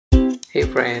Hey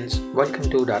friends, welcome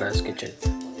to Dada's Kitchen.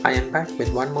 I am back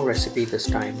with one more recipe this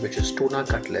time, which is Tuna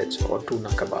Cutlets or Tuna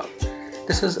Kabab.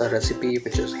 This is a recipe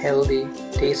which is healthy,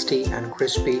 tasty and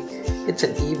crispy. It's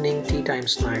an evening tea time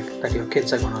snack that your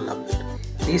kids are gonna love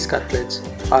it. These cutlets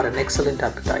are an excellent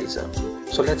appetizer.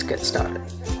 So let's get started.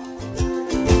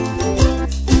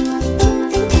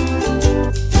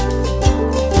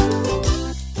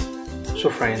 So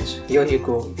friends, here you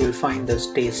go. You'll find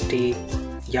this tasty,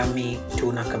 yummy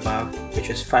tuna kebab, which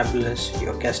is fabulous.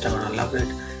 Your guests are gonna love it.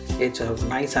 It's a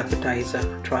nice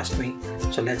appetizer, trust me.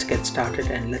 So let's get started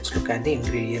and let's look at the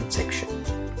ingredient section.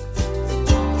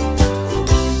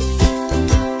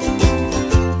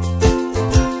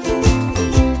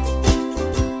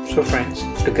 So friends,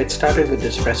 to get started with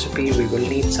this recipe, we will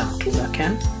need some tuna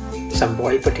can, some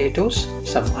boiled potatoes,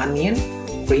 some onion,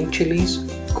 green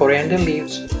chilies, coriander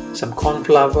leaves, some corn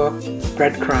flour,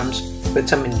 breadcrumbs with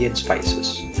some Indian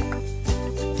spices.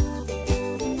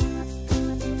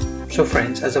 So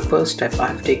friends, as a first step,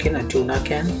 I've taken a tuna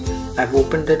can, I've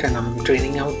opened it and I'm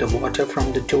draining out the water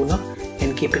from the tuna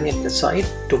and keeping it aside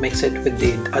to mix it with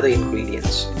the other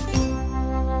ingredients.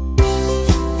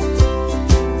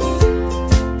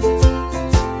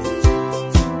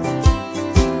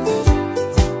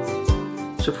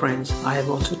 So friends, I have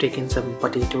also taken some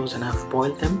potatoes and I've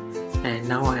boiled them, and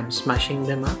now I am smashing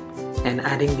them up and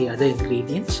adding the other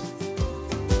ingredients.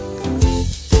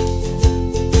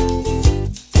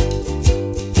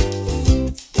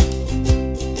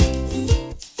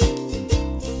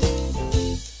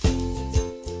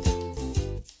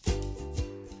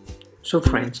 So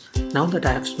friends, now that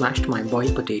I have smashed my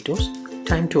boiled potatoes,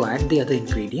 time to add the other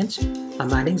ingredients.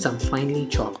 I'm adding some finely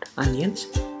chopped onions,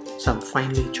 some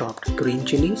finely chopped green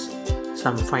chilies,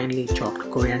 some finely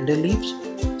chopped coriander leaves,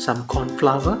 some corn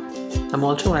flour. I'm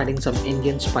also adding some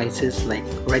Indian spices like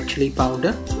red chili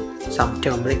powder, some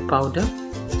turmeric powder,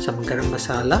 some garam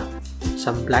masala,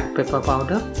 some black pepper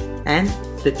powder, and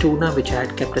the tuna which I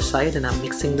had kept aside, and I'm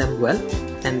mixing them well,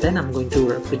 and then I'm going to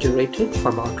refrigerate it for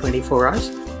about 24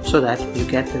 hours so that you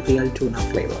get the real tuna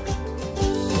flavor.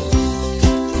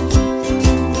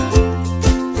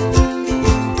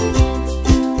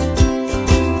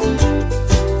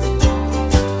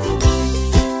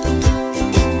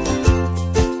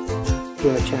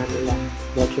 To our channel and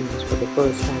watching this for the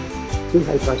first time, do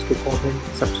help us to comment,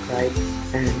 subscribe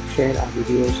and share our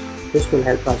videos. This will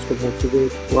help us to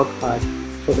motivate, work hard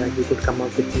so that we could come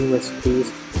up with new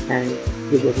recipes and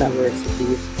you would love our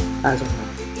recipes as of now.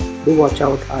 Do watch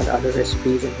out our other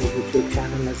recipes on the YouTube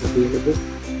channel as available.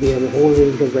 We have a whole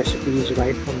range of recipes,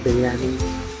 right from biryani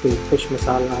to fish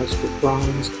masalas to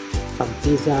prawns, some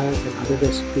pizzas and other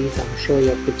recipes. I'm sure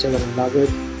your kids are gonna love it.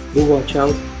 Do watch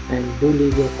out and do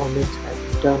leave your comments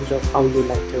in terms of how you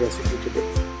like the recipe today.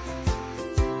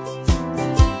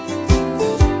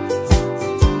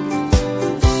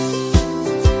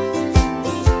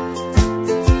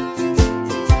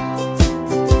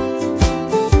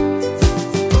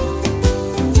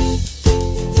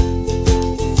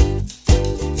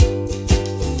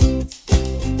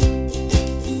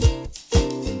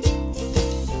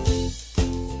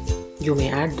 You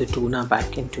may add the tuna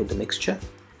back into the mixture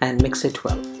and mix it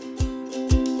well.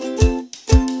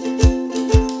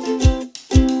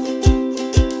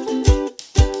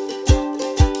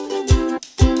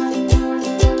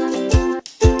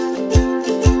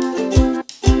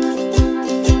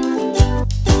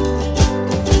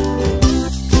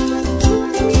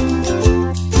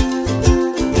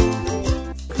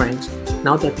 Friends,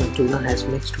 now that my tuna has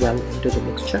mixed well into the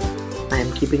mixture, I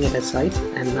am keeping it aside,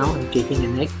 and now I'm taking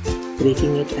an egg,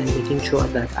 breaking it and making sure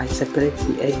that I separate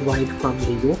the egg white from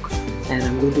the yolk, and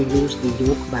I'm going to use the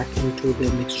yolk back into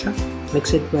the mixture.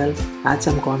 Mix it well, add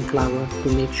some corn flour to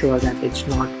make sure that it's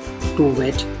not too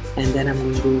wet, and then I'm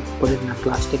going to put it in a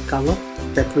plastic cover,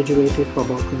 refrigerate it for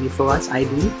about 24 hours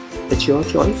ideally. It's your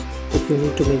choice. If you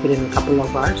need to make it in a couple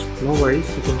of hours, no worries,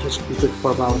 you can just keep it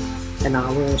for about an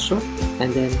hour or so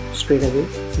and then straight away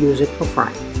use it for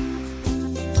frying.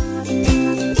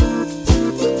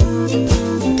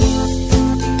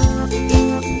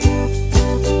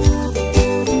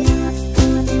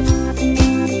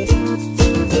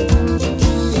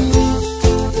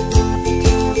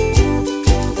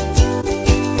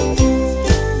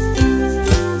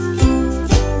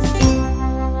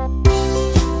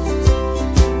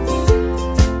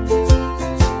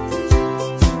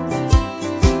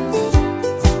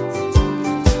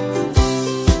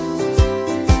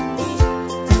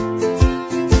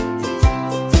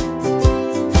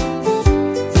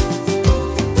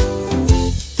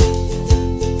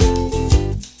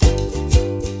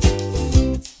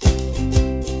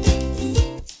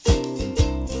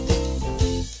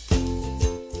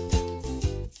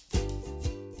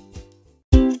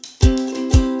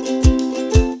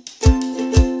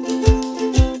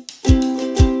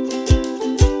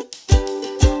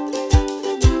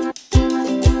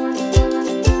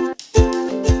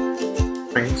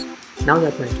 Now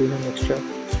that my tuna mixture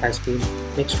has been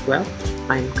mixed well,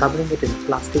 I am covering it in a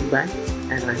plastic bag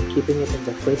and I am keeping it in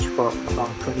the fridge for about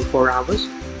 24 hours.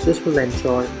 This will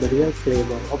ensure the real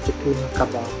flavor of the tuna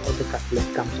kebab or the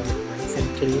cutlet comes out nice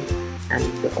and clean, and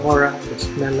the aura, the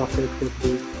smell of it would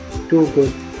be too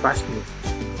good, trust me.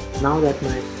 Now that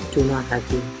my tuna has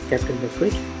been kept in the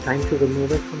fridge, time to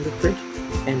remove it from the fridge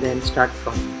and then start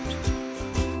frying it.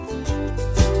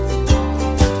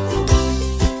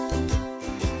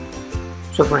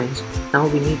 So friends, now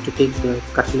we need to take the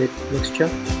cutlet mixture,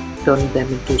 turn them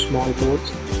into small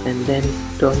balls and then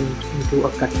turn it into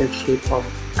a cutlet shape of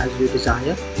as you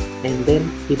desire, and then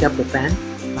heat up the pan.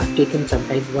 I've taken some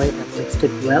egg white and mixed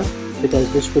it well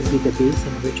because this would be the base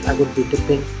in which I would be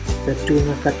dipping the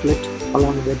tuna cutlet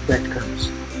along with breadcrumbs.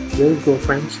 Here we go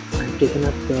friends, I've heated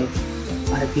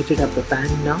up the pan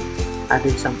now,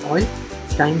 added some oil.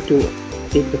 Time to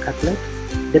take the cutlet,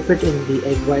 dip it in the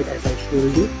egg white as I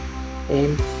showed you,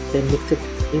 and then mix it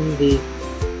in the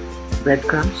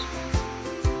breadcrumbs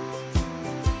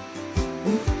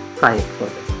and fry it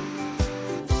further.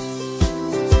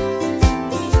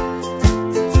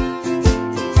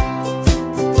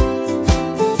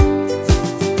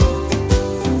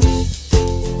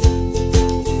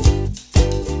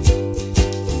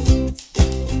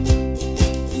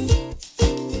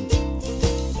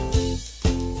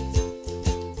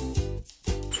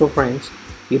 So friends,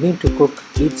 you need to cook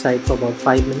each side for about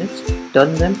 5 minutes,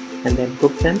 turn them and then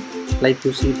cook them like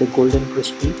you see the golden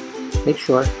crispy. Make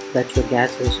sure that your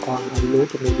gas is on a low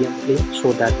to medium flame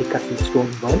so that the cutlets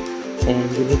don't burn,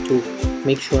 and you need to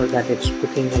make sure that it's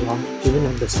cooking along even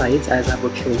on the sides as I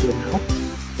would show you now.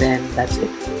 Then that's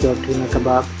it, your tuna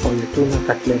kebab or your tuna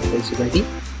cutlet is ready.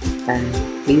 And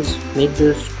please make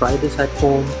this, try this at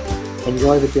home,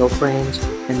 enjoy with your friends,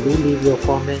 and do leave your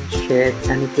comments, share,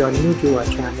 and if you are new to our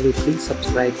channel, please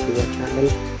subscribe to our channel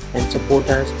and support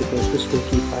us because this will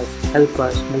keep us, help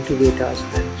us, motivate us,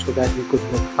 and so that we could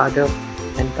work harder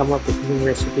and come up with new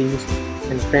recipes.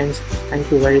 And friends, thank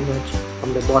you very much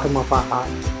from the bottom of our heart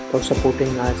for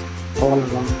supporting us all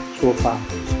along so far.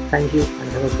 Thank you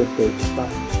and have a good day.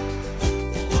 Bye.